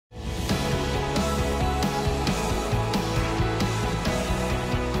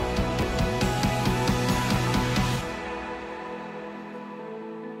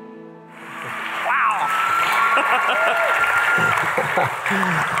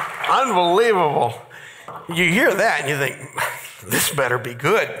Unbelievable. You hear that and you think, this better be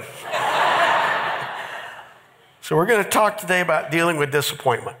good. So we're going to talk today about dealing with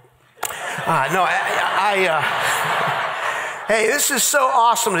disappointment. Hey, this is so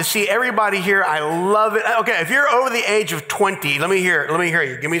awesome to see everybody here. I love it. Okay, if you're over the age of 20, let me hear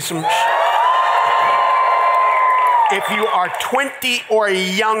you. Give me some. If you are 20 or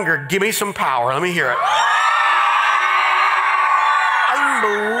younger, give me some power. Let me hear it.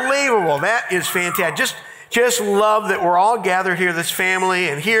 Unbelievable. That is fantastic. Just love that we're all gathered here, this family,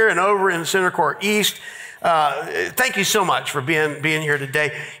 and here and over in Center Court East. Thank you so much for being here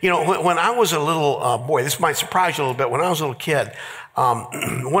today. You know, when I was a little boy, this might surprise you a little bit. When I was a little kid,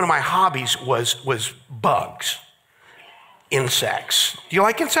 one of my hobbies was bugs, insects. Do you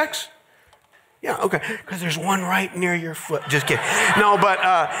like insects? Yeah, okay, because there's one right near your foot. Just kidding. No, but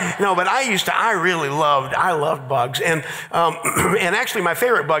I really loved bugs, and actually my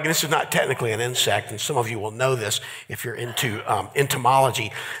favorite bug, and this is not technically an insect, and some of you will know this if you're into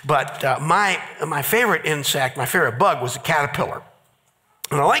entomology, but my favorite insect, my favorite bug was a caterpillar,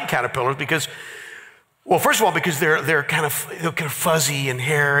 and I like caterpillars because. Well, first of all, because they're kind of fuzzy and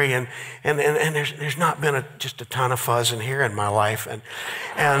hairy, and there's not been just a ton of fuzz and hair in my life, and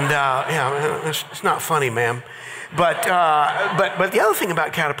yeah, it's not funny, ma'am. But the other thing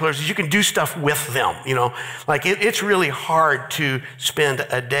about caterpillars is you can do stuff with them. You know, like it's really hard to spend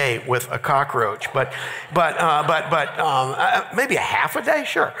a day with a cockroach, but maybe a half a day,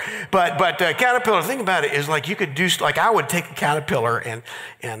 sure. But caterpillar, the thing about it is like you could do like I would take a caterpillar and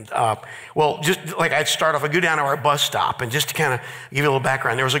just like I'd start off, I'd go down to our bus stop, and just to kind of give you a little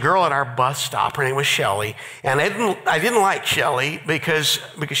background, there was a girl at our bus stop. Her name was Shelley, and I didn't like Shelley because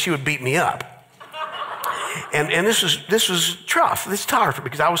she would beat me up. And this was tough. This tough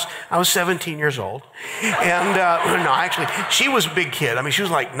because I was 17 years old, and no, actually, she was a big kid. I mean, she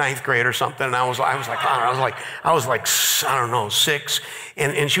was like ninth grade or something, and I was like 6,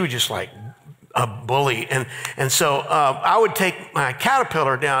 and she was just like a bully, and so I would take my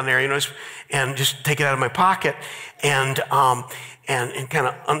caterpillar down there, you know, and just take it out of my pocket, and kind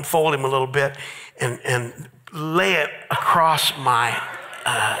of unfold him a little bit, and lay it across my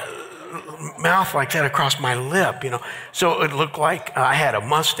mouth like that, across my lip, you know, so it looked like I had a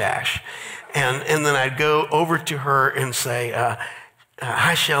mustache, and then I'd go over to her and say,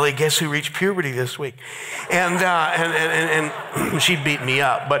 "Hi, Shelley, guess who reached puberty this week?" And she'd beat me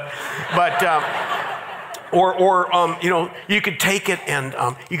up, you know, you could take it, and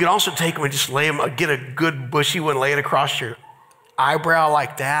you could also take them and just lay them, get a good bushy one, lay it across your eyebrow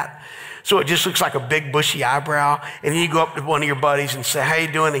like that. So it just looks like a big bushy eyebrow, and then you go up to one of your buddies and say, "How you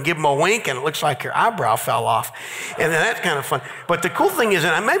doing?" and give them a wink, and it looks like your eyebrow fell off, and then that's kind of fun. But the cool thing is,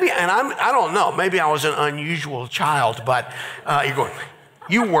 I don't know, maybe I was an unusual child, but you're going,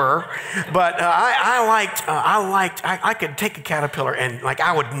 you were, but I could take a caterpillar and like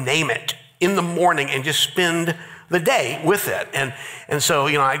I would name it in the morning and just spend the day with it, and so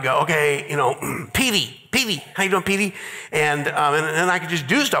you know I'd go, okay, you know, Petey, how you doing, Petey? And then I could just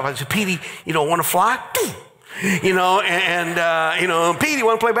do stuff. I'd say, Petey, you know, want to fly? You know, you know, Petey,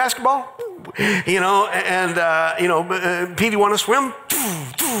 want to play basketball? You know, and Petey, want to swim?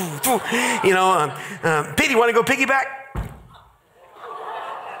 You know, Petey, want to go piggyback?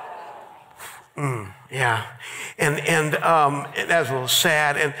 Yeah, and that was a little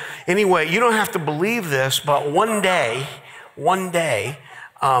sad. And anyway, you don't have to believe this, but one day,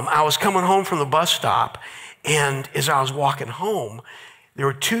 I was coming home from the bus stop, and as I was walking home, there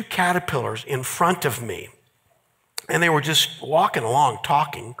were 2 caterpillars in front of me, and they were just walking along,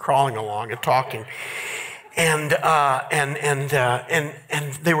 talking, crawling along and talking, and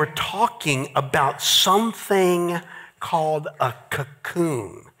they were talking about something called a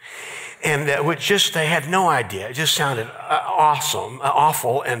cocoon. And which just they had no idea. It just sounded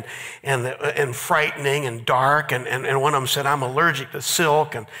awful, and frightening and dark. And one of them said, "I'm allergic to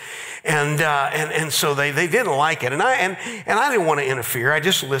silk," and so they didn't like it. And I didn't want to interfere. I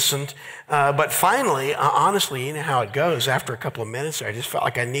just listened. But finally, honestly, you know how it goes. After a couple of minutes, I just felt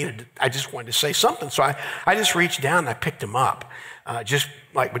like I just wanted to say something. So I just reached down and I picked him up, just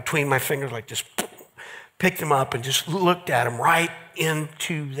like between my fingers, like just picked them up and just looked at them right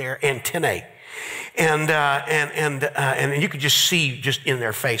into their antennae. And you could just see just in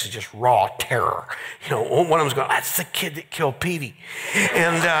their faces just raw terror. You know, one of them's going, "That's the kid that killed Petey."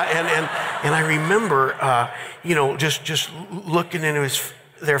 And I remember, you know, just looking into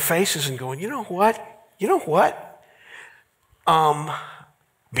their faces and going, you know what?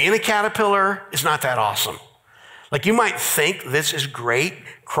 Being a caterpillar is not that awesome. Like you might think this is great,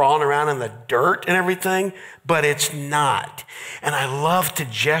 crawling around in the dirt and everything, but it's not. And I love to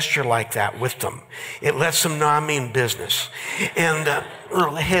gesture like that with them. It lets them know I mean business. And the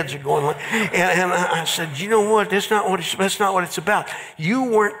heads are going like, and I said, you know what? That's not what it's about. You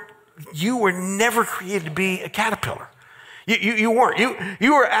were never created to be a caterpillar. You weren't.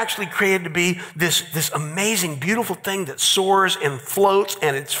 You were actually created to be this amazing, beautiful thing that soars and floats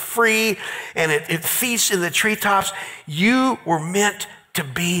and it's free and it feasts in the treetops. You were meant to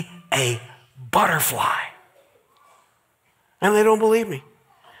be a butterfly. And they don't believe me.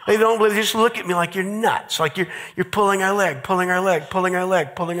 They don't believe. They just look at me like you're nuts, like you're pulling our leg, pulling our leg, pulling our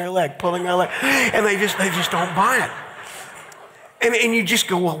leg, pulling our leg, pulling our leg, and they just don't buy it. And you just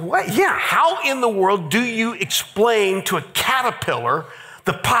go, well, what? Yeah, how in the world do you explain to a caterpillar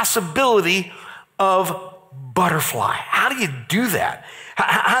the possibility of butterfly? How do you do that?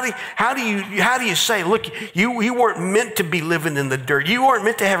 How do you say, look, you weren't meant to be living in the dirt. You weren't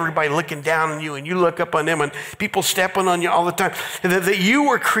meant to have everybody looking down on you and you look up on them and people stepping on you all the time. That you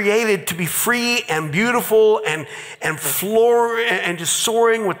were created to be free and beautiful and just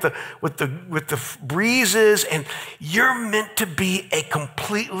soaring with the breezes, and you're meant to be a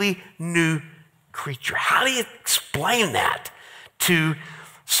completely new creature. How do you explain that to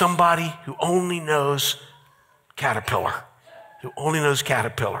somebody who only knows caterpillar? Who only knows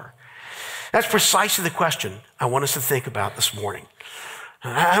caterpillar? That's precisely the question I want us to think about this morning.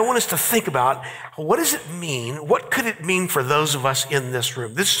 I want us to think about, what does it mean? What could it mean for those of us in this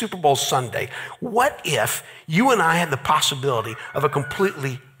room? This Super Bowl Sunday, what if you and I had the possibility of a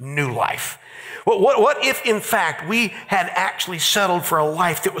completely new life? What if, in fact, we had actually settled for a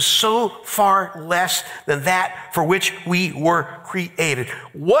life that was so far less than that for which we were created?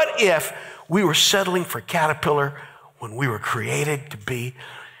 What if we were settling for caterpillar when we were created to be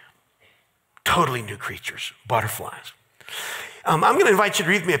totally new creatures, butterflies? I'm going to invite you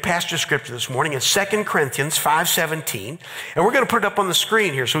to read me a passage of scripture this morning. It's 2 Corinthians 5:17, and we're going to put it up on the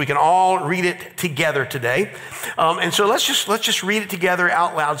screen here so we can all read it together today. And so let's just read it together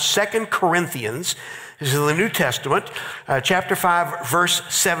out loud. 2 Corinthians, this is in the New Testament, chapter 5, verse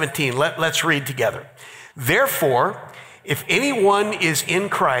 17. Let's read together. Therefore, if anyone is in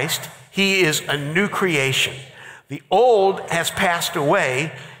Christ, he is a new creation. The old has passed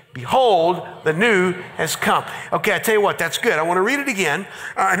away. Behold, the new has come. Okay, I tell you what, that's good. I want to read it again.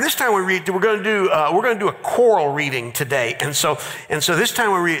 And this time we're going to do a choral reading today. And so this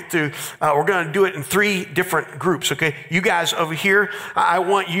time we read it through. We're going to do it in 3 different groups. Okay, you guys over here, I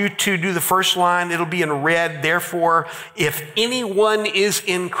want you to do the first line. It'll be in red. Therefore, if anyone is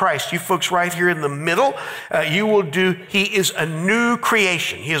in Christ, you folks right here in the middle, you will do. He is a new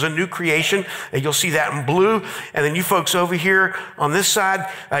creation. He is a new creation. You'll see that in blue. And then you folks over here on this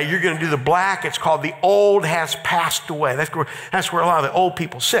side. You're going to do the black. It's called the old has passed away. That's where a lot of the old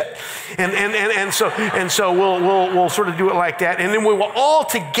people sit. And so we'll sort of do it like that. And then we will all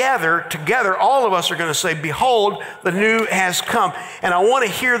together, all of us are going to say, behold, the new has come. And I want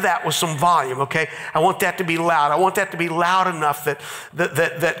to hear that with some volume, okay? I want that to be loud. I want that to be loud enough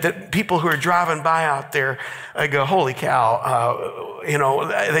that people who are driving by out there go, holy cow,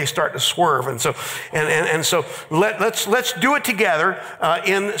 they start to swerve. And so let's do it together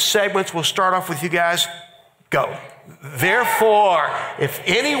in segments. We'll start off with you guys. Go. Therefore, if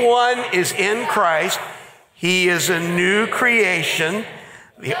anyone is in Christ, he is a new creation.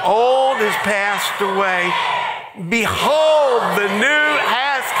 The old has passed away. Behold, the new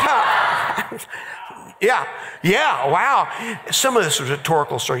has come. Yeah, wow. Some of this is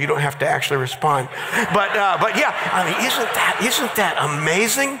rhetorical, so you don't have to actually respond. But yeah, I mean, isn't that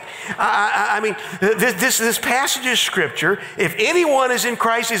amazing? I mean, this passage of scripture, if anyone is in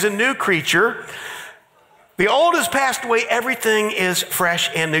Christ, he's a new creature. The old has passed away, everything is fresh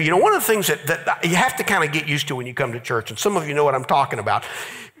and new. You know, one of the things that you have to kind of get used to when you come to church, and some of you know what I'm talking about.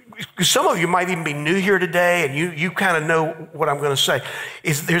 Some of you might even be new here today, and you kind of know what I'm going to say.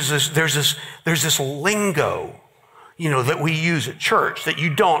 Is there's this lingo, that we use at church that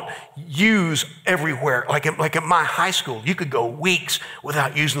you don't use everywhere. Like at my high school, you could go weeks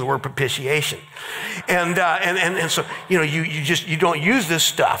without using the word propitiation, and so you don't use this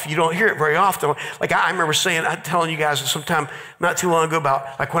stuff. You don't hear it very often. Like I remember telling you guys sometime not too long ago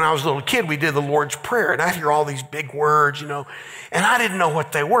about like when I was a little kid, we did the Lord's Prayer, and I'd hear all these big words, and I didn't know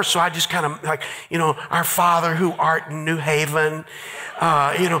what they were, so I just kind of like, our Father who art in New Haven,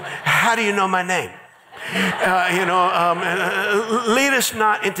 how do you know my name? Lead us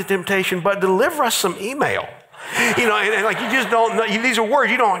not into temptation, but deliver us some email. You know, and like you just don't know. These are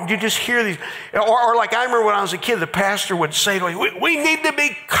words you just hear these. Or like I remember when I was a kid, the pastor would say to me, we need to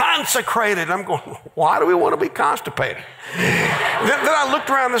be consecrated. And I'm going, why do we want to be constipated? then I looked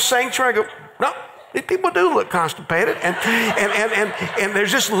around the sanctuary, I go, no, these people do look constipated. And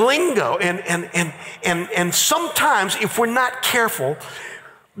there's this lingo. And sometimes if we're not careful,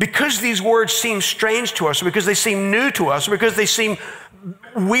 because these words seem strange to us, or because they seem new to us, or because they seem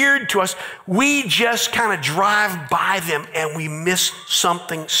weird to us, we just kind of drive by them and we miss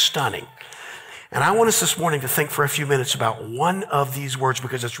something stunning. And I want us this morning to think for a few minutes about one of these words,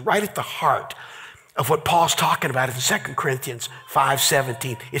 because it's right at the heart of what Paul's talking about in 2 Corinthians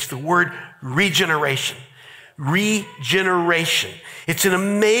 5:17. It's the word regeneration. Regeneration. It's an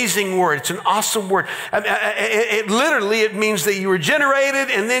amazing word. It's an awesome word. It means that you were generated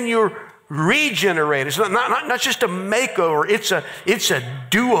and then you're regenerated. It's not just a makeover. It's a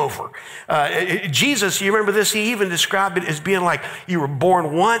do-over. Jesus, you remember this? He even described it as being like you were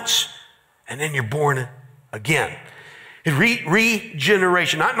born once and then you're born again.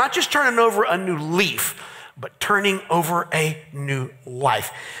 Regeneration. Not just turning over a new leaf, but turning over a new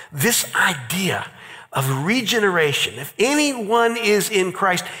life. This idea of regeneration. If anyone is in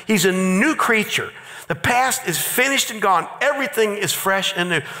Christ, he's a new creature. The past is finished and gone. Everything is fresh and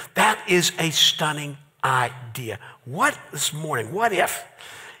new. That is a stunning idea. What this morning, what if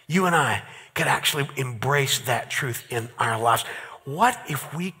you and I could actually embrace that truth in our lives? What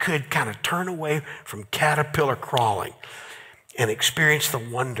if we could kind of turn away from caterpillar crawling and experience the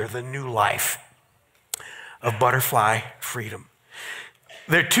wonder, the new life of butterfly freedom?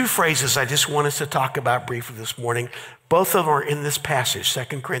 There are two phrases I just want us to talk about briefly this morning. Both of them are in this passage,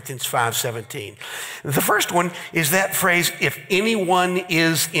 2 Corinthians 5:17. The first one is that phrase, if anyone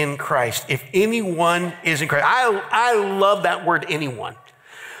is in Christ. If anyone is in Christ. I love that word, anyone.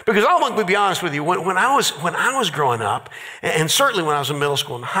 Because I'm going to be honest with you, when I was growing up, and certainly when I was in middle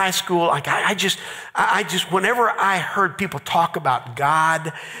school and high school, like I just whenever I heard people talk about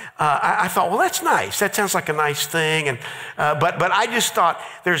God, I thought, well, that's nice. That sounds like a nice thing. But I just thought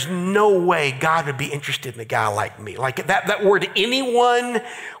there's no way God would be interested in a guy like me. Like that word anyone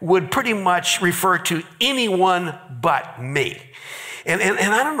would pretty much refer to anyone but me. And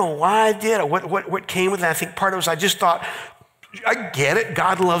I don't know why I did, or what came with that. I think part of it was I just thought, I get it.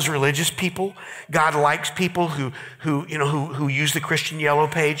 God loves religious people. God likes people who use the Christian yellow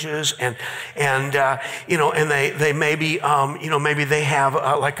pages and they maybe maybe they have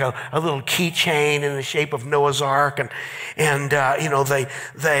like a little keychain in the shape of Noah's Ark and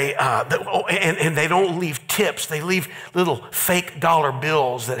they don't leave tips. They leave little fake dollar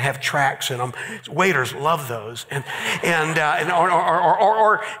bills that have tracks in them. Waiters love those or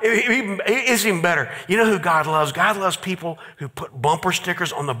it's even better. You know who God loves? God loves people who put bumper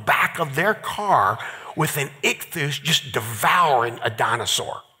stickers on the back of their car with an ichthus just devouring a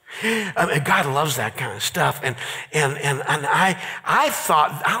dinosaur. God loves that kind of stuff. And I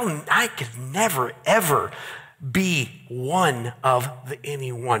thought I could never, ever be one of the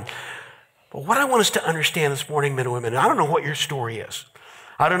anyone. But what I want us to understand this morning, men and women, I don't know what your story is.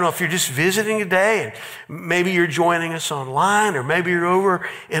 I don't know if you're just visiting today and maybe you're joining us online, or maybe you're over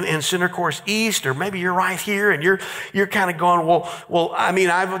in Center Course East, or maybe you're right here and you're kind of going, well, I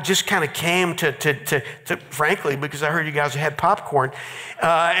mean, I just kind of came to frankly, because I heard you guys had popcorn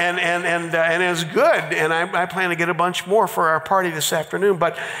and it was good. And I plan to get a bunch more for our party this afternoon.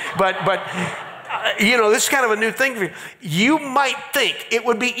 But this is kind of a new thing for you. You might think, it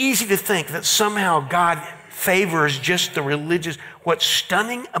would be easy to think that somehow God favors just the religious. What's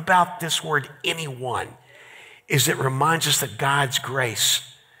stunning about this word anyone is it reminds us that God's grace,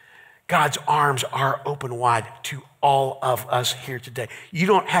 God's arms are open wide to all of us here today. You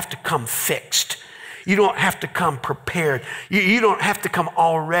don't have to come fixed. You don't have to come prepared. You don't have to come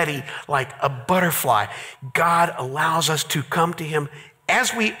already like a butterfly. God allows us to come to him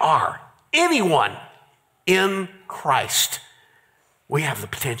as we are. Anyone in Christ, we have the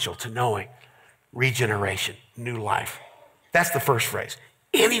potential to knowing regeneration, new life. That's the first phrase.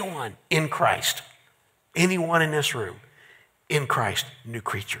 Anyone in Christ, anyone in this room, in Christ, new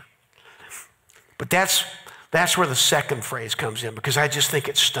creature. But that's where the second phrase comes in, because I just think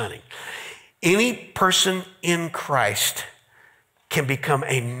it's stunning. Any person in Christ can become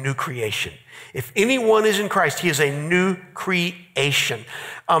a new creation. If anyone is in Christ, he is a new creation.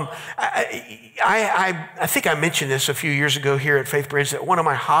 I think I mentioned this a few years ago here at Faithbridge, that one of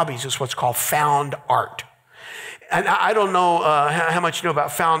my hobbies is what's called found art. And I don't know how much you know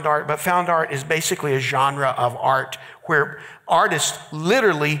about found art, but found art is basically a genre of art where artists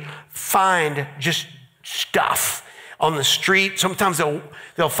literally find just stuff on the street. Sometimes they'll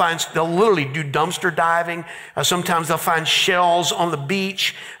literally do dumpster diving. Sometimes they'll find shells on the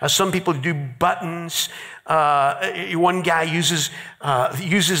beach. Some people do buttons. One guy uses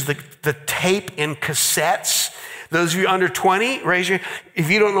the tape in cassettes. Those of you under 20, raise your hand.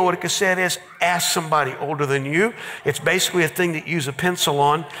 If you don't know what a cassette is, ask somebody older than you. It's basically a thing that you use a pencil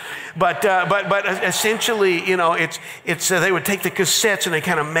on. But essentially, you know, it's they would take the cassettes and they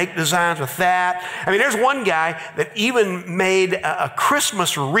kind of make designs with that. I mean, there's one guy that even made a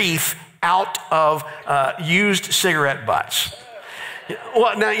Christmas wreath out of used cigarette butts.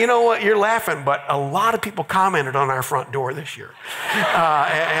 Well, now, you know what? You're laughing, but a lot of people commented on our front door this year.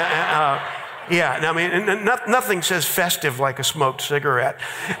 Yeah, I mean, nothing says festive like a smoked cigarette.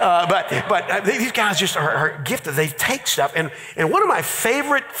 But these guys just are gifted. They take stuff. And one of my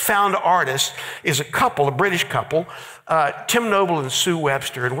favorite found artists is a British couple, Tim Noble and Sue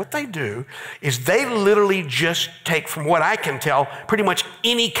Webster. And what they do is they literally just take, from what I can tell, pretty much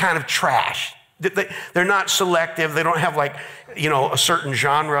any kind of trash. They're not selective. They don't have like, you know, a certain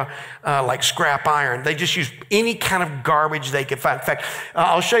genre like scrap iron. They just use any kind of garbage they can find. In fact,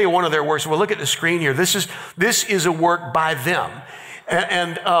 I'll show you one of their works. Well, look at the screen here. This is a work by them.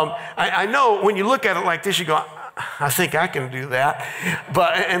 And I know when you look at it like this, you go, I think I can do that.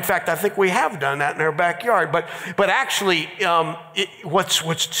 But in fact, I think we have done that in our backyard. But actually,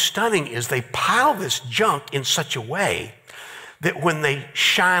 what's stunning is they pile this junk in such a way that when they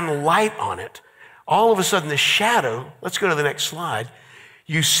shine light on it, all of a sudden the shadow, let's go to the next slide,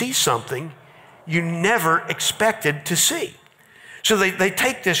 you see something you never expected to see. So they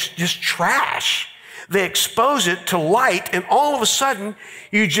take this just trash, they expose it to light, and all of a sudden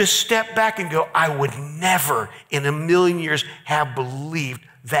you just step back and go, I would never in a million years have believed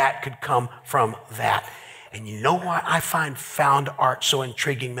that could come from that. And you know why I find found art so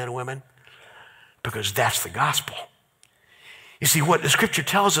intriguing, men and women? Because that's the gospel. You see, what the scripture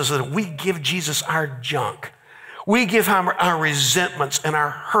tells us is that we give Jesus our junk. We give him our resentments and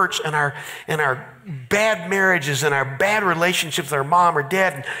our hurts and our bad marriages and our bad relationships with our mom or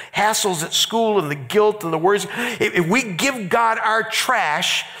dad and hassles at school and the guilt and the worries. If we give God our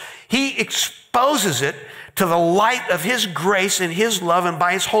trash, he exposes it to the light of his grace and his love, and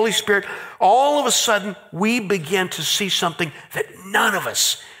by his Holy Spirit, all of a sudden we begin to see something that none of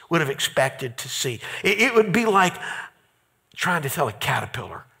us would have expected to see. It would be like trying to tell a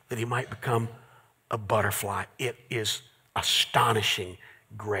caterpillar that he might become a butterfly. It is astonishing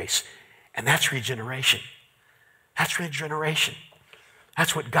grace. And that's regeneration. That's regeneration.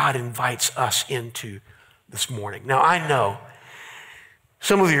 That's what God invites us into this morning. Now, I know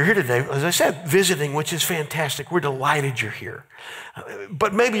some of you are here today, as I said, visiting, which is fantastic. We're delighted you're here.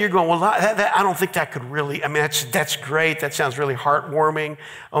 But maybe you're going, well, I don't think that could really, I mean, that's great. That sounds really heartwarming.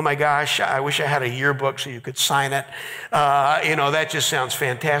 Oh my gosh, I wish I had a yearbook so you could sign it. You know, that just sounds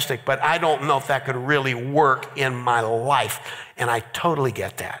fantastic. But I don't know if that could really work in my life. And I totally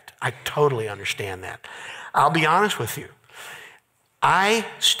get that. I totally understand that. I'll be honest with you. I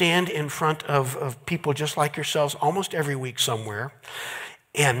stand in front of people just like yourselves almost every week somewhere.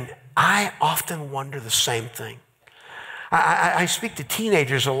 And I often wonder the same thing. I speak to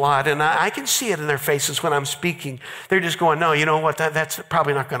teenagers a lot, and I can see it in their faces when I'm speaking. They're just going, no, you know what, that's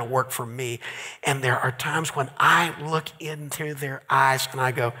probably not going to work for me. And there are times when I look into their eyes and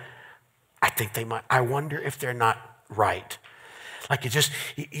I go, I think they might. I wonder if they're not right. Like it just,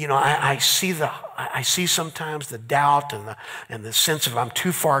 you know, I see sometimes the doubt and the sense of I'm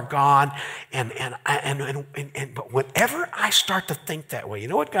too far gone, but whenever I start to think that way, you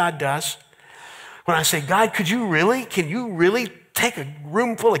know what God does? When I say, God, can you really take a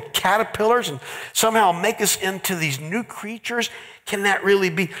room full of caterpillars and somehow make us into these new creatures? Can that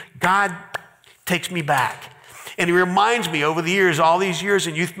really be? God takes me back. And he reminds me over the years, all these years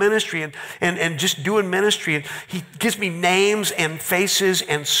in youth ministry and just doing ministry, and he gives me names and faces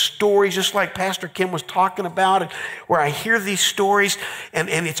and stories, just like Pastor Kim was talking about, and where I hear these stories, and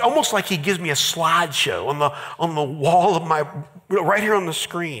it's almost like he gives me a slideshow on the wall of my, right here on the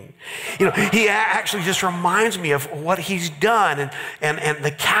screen. You know, he actually just reminds me of what he's done and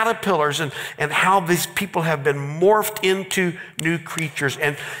the caterpillars and how these people have been morphed into new creatures.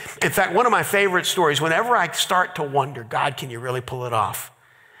 And in fact, one of my favorite stories, whenever I start to wonder, God, can you really pull it off?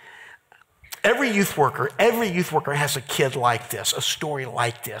 Every youth worker has a kid like this, a story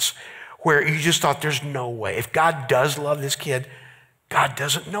like this, where you just thought there's no way. If God does love this kid, God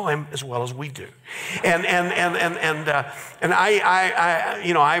doesn't know him as well as we do. And I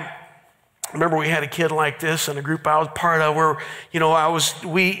you know, I remember we had a kid like this in a group I was part of where, you know,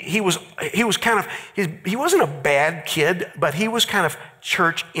 he wasn't a bad kid, but he was kind of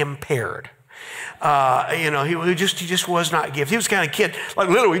church impaired. He just was not gifted. He was the kind of kid, like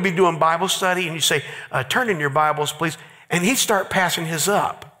literally we'd be doing Bible study and you say, turn in your Bibles, please. And he'd start passing his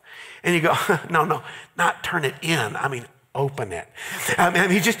up. And you go, no, not turn it in. I mean, open it.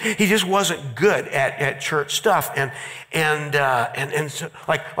 He just wasn't good at church stuff. And so,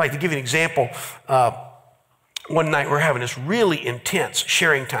 like to give you an example, one night we're having this really intense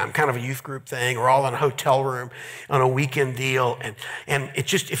sharing time, kind of a youth group thing. We're all in a hotel room on a weekend deal. And it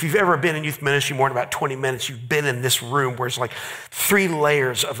just, if you've ever been in youth ministry more than about 20 minutes, you've been in this room where it's like 3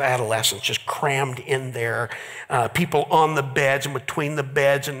 layers of adolescence just crammed in there. People on the beds and between the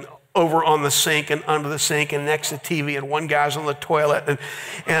beds and over on the sink and under the sink and next to the TV, and one guy's on the toilet, and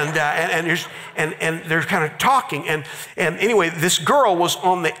they're kind of talking. And anyway, this girl was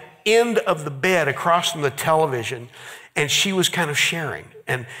on the end of the bed across from the television, and she was kind of sharing,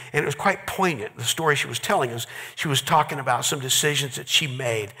 and it was quite poignant. The story she was telling us, she was talking about some decisions that she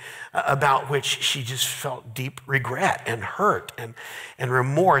made about which she just felt deep regret and hurt and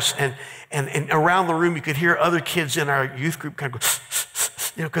remorse, and around the room you could hear other kids in our youth group kind of go,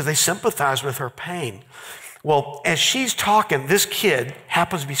 because they sympathized with her pain. Well, as she's talking, this kid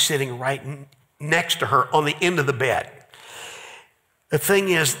happens to be sitting right next to her on the end of the bed. The thing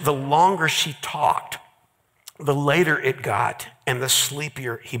is, the longer she talked, the later it got and the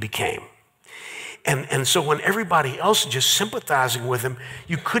sleepier he became. And so when everybody else is just sympathizing with him,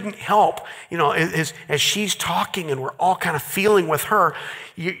 you couldn't help, as she's talking and we're all kind of feeling with her,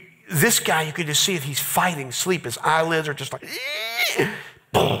 this guy, you could just see it, he's fighting sleep. His eyelids are just like,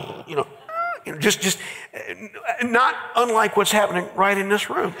 just not unlike what's happening right in this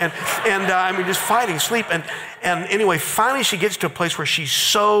room. And just fighting sleep. And anyway, finally she gets to a place where she's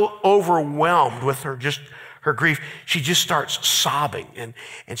so overwhelmed with her grief, she just starts sobbing.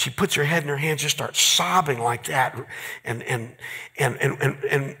 And she puts her head in her hands, just starts sobbing like that. And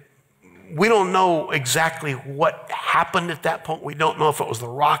we don't know exactly what happened at that point. We don't know if it was the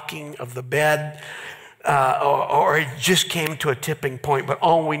rocking of the bed, or it just came to a tipping point. But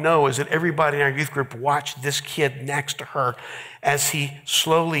all we know is that everybody in our youth group watched this kid next to her as he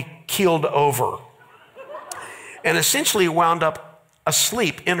slowly keeled over and essentially wound up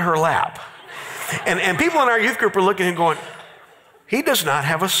asleep in her lap. And people in our youth group are looking and going, he does not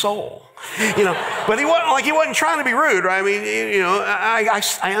have a soul. But he wasn't trying to be rude, right? I mean,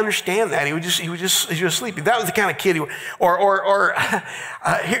 I understand that. He was just sleeping. That was the kind of kid he was.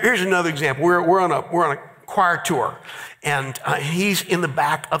 Here's another example. We're on a choir tour, and he's in the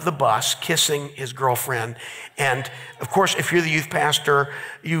back of the bus kissing his girlfriend. And of course, if you're the youth pastor,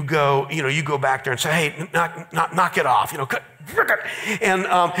 you go back there and say, hey, knock it off, and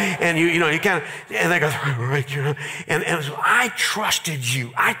you kind of, and they go, right, and so I trusted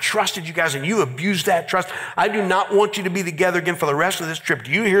you guys, and you abused that trust. I do not want you to be together again for the rest of this trip.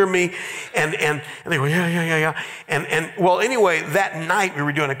 Do you hear me? And they go, yeah. And well, anyway, that night we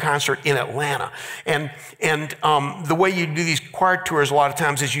were doing a concert in Atlanta, and the way you do these choir tours a lot of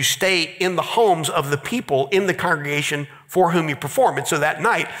times is you stay in the homes of the people in the congregation for whom you perform. And so that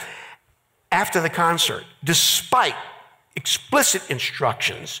night, after the concert, despite explicit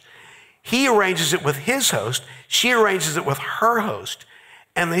instructions, he arranges it with his host, she arranges it with her host,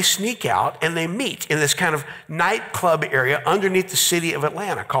 and they sneak out and they meet in this kind of nightclub area underneath the city of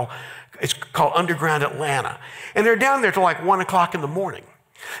Atlanta called Underground Atlanta. And they're down there till like 1 o'clock in the morning.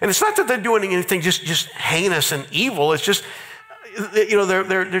 And it's not that they're doing anything just heinous and evil. It's just,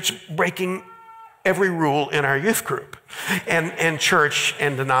 they're just breaking every rule in our youth group and church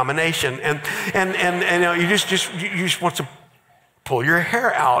and denomination. And you just want to pull your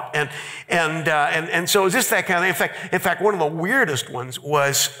hair out. And so it's just that kind of thing. In fact, one of the weirdest ones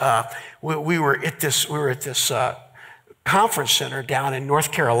was we were at this conference center down in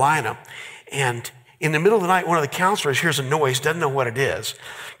North Carolina, and in the middle of the night, one of the counselors hears a noise, doesn't know what it is,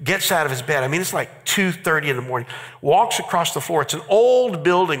 gets out of his bed. I mean, it's like 2:30 in the morning, walks across the floor. It's an old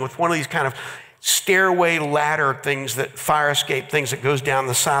building with one of these kind of stairway ladder things, fire escape things that goes down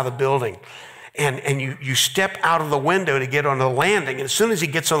the side of the building. And you step out of the window to get on the landing. And as soon as he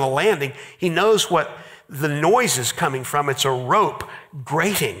gets on the landing, he knows what the noise is coming from. It's a rope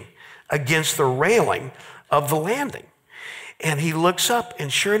grating against the railing of the landing. And he looks up,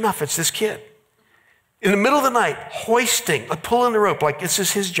 and sure enough, it's this kid. In the middle of the night, hoisting, pulling the rope, like this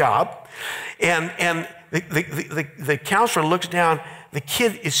is his job. And the counselor looks down, the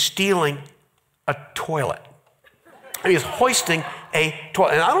kid is stealing a toilet. I mean, he's hoisting a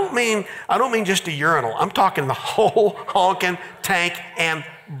toilet. And I don't mean just a urinal. I'm talking the whole honking tank and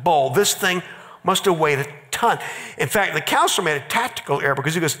bowl. This thing must have weighed a ton. In fact, the counselor made a tactical error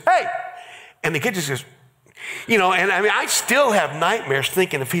because he goes, hey, and the kid just goes, You know, and I mean, I still have nightmares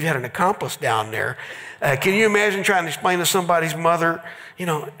thinking if he'd had an accomplice down there. Can you imagine trying to explain to somebody's mother, you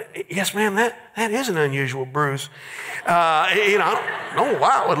know, yes, ma'am, that is an unusual bruise. You know, I don't know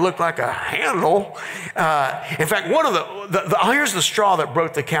why it would look like a handle. In fact, one of here's the straw that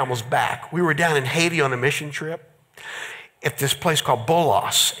broke the camel's back. We were down in Haiti on a mission trip at this place called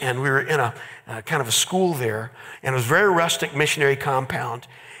Bolos, and we were in a kind of a school there, and it was a very rustic missionary compound,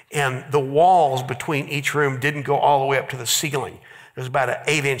 and the walls between each room didn't go all the way up to the ceiling. There was about an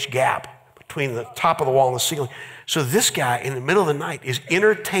 8-inch gap between the top of the wall and the ceiling. So this guy in the middle of the night is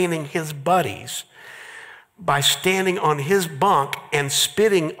entertaining his buddies by standing on his bunk and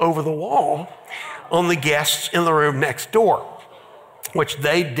spitting over the wall on the guests in the room next door, which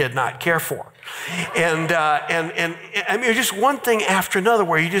they did not care for. And I mean, just one thing after another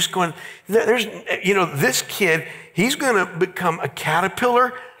where you're just going, there's, you know, this kid, he's going to become a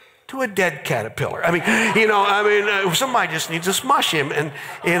caterpillar to a dead caterpillar. I mean, you know, somebody just needs to smush him, and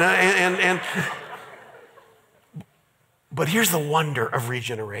you know, but here's the wonder of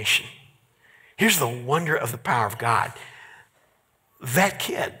regeneration. Here's the wonder of the power of God. That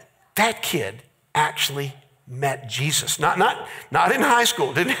kid actually met Jesus. Not in high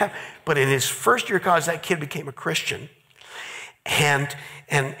school, but in his first year of college, that kid became a Christian.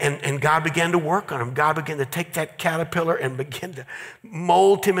 And God began to work on him. God began to take that caterpillar and begin to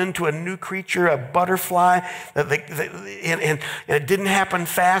mold him into a new creature, a butterfly. And it didn't happen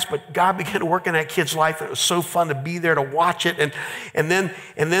fast, but God began to work in that kid's life. And it was so fun to be there to watch it. And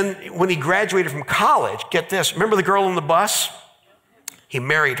then when he graduated from college, get this, remember the girl on the bus? He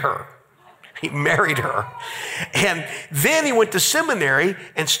married her. He married her. And then he went to seminary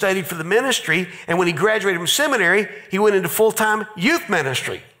and studied for the ministry. And when he graduated from seminary, he went into full-time youth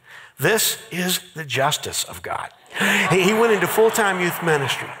ministry. This is the justice of God. He went into full-time youth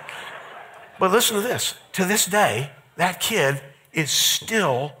ministry. But listen to this. To this day, that kid is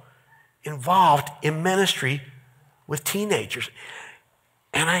still involved in ministry with teenagers.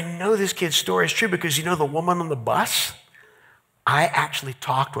 And I know this kid's story is true because, you know, the woman on the bus, I actually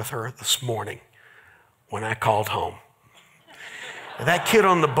talked with her this morning when I called home. That kid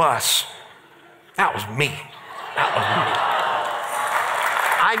on the bus, that was me. That was me.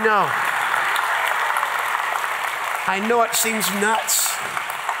 I know it seems nuts.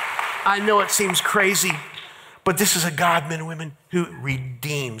 I know it seems crazy, but this is a God, men and women, who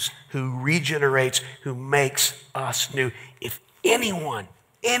redeems, who regenerates, who makes us new. If anyone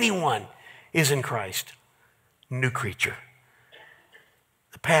is in Christ, new creature.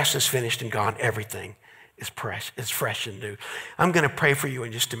 The past is finished and gone. Everything is fresh and new. I'm going to pray for you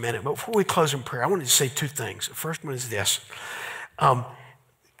in just a minute. But before we close in prayer, I wanted to say two things. The first one is this.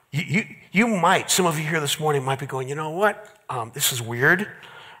 You might, some of you here this morning might be going, you know what? This is weird,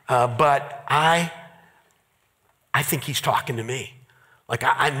 but I think he's talking to me. Like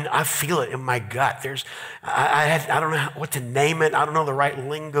I feel it in my gut. I don't know what to name it. I don't know the right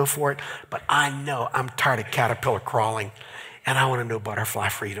lingo for it, but I know I'm tired of caterpillar crawling. And I want to know butterfly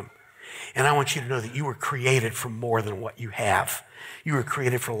freedom. And I want you to know that you were created for more than what you have. You were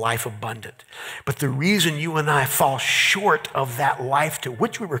created for life abundant. But the reason you and I fall short of that life to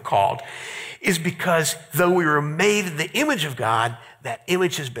which we were called is because though we were made in the image of God, that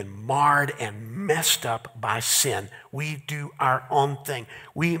image has been marred and messed up by sin. We do our own thing.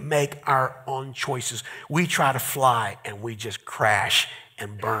 We make our own choices. We try to fly and we just crash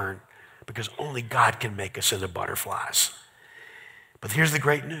and burn because only God can make us into butterflies. But here's the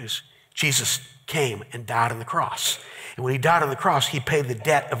great news. Jesus came and died on the cross. And when he died on the cross, he paid the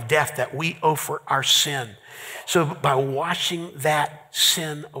debt of death that we owe for our sin. So by washing that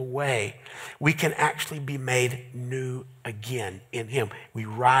sin away, we can actually be made new again in him. We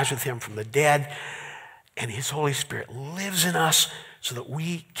rise with him from the dead, and his Holy Spirit lives in us so that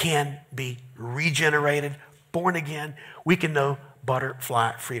we can be regenerated, born again. We can know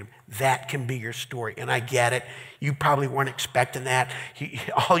butterfly freedom. That can be your story. And I get it. You probably weren't expecting that.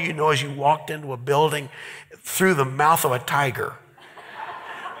 All you know is you walked into a building through the mouth of a tiger.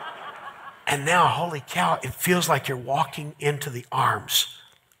 And now, holy cow, it feels like you're walking into the arms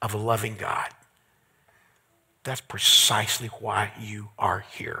of a loving God. That's precisely why you are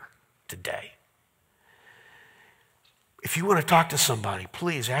here today. If you want to talk to somebody,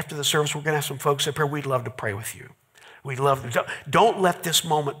 please, after the service, we're going to have some folks up here. We'd love to pray with you. We'd love to. Don't let this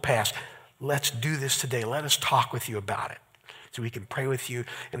moment pass. Let's do this today. Let us talk with you about it so we can pray with you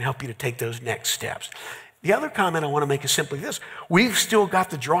and help you to take those next steps. The other comment I want to make is simply this. We've still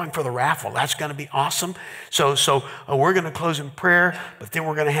got the drawing for the raffle. That's going to be awesome. So we're going to close in prayer, but then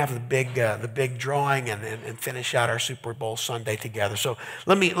we're going to have the big drawing and finish out our Super Bowl Sunday together. So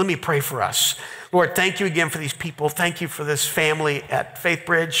let me pray for us. Lord, thank you again for these people. Thank you for this family at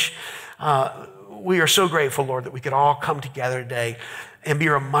Faithbridge. We are so grateful, Lord, that we could all come together today and be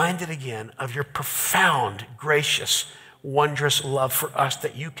reminded again of your profound, gracious, wondrous love for us,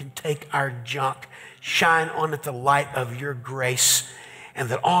 that you can take our junk, shine on it the light of your grace, and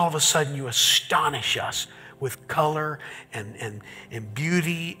that all of a sudden you astonish us with color and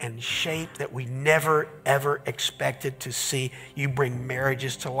beauty and shape that we never, ever expected to see. You bring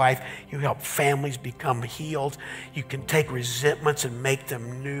marriages to life. You help families become healed. You can take resentments and make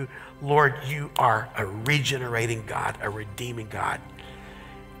them new. Lord, you are a regenerating God, a redeeming God.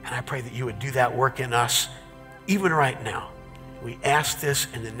 And I pray that you would do that work in us even right now. We ask this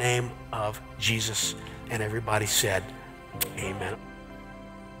in the name of Jesus. And everybody said, amen.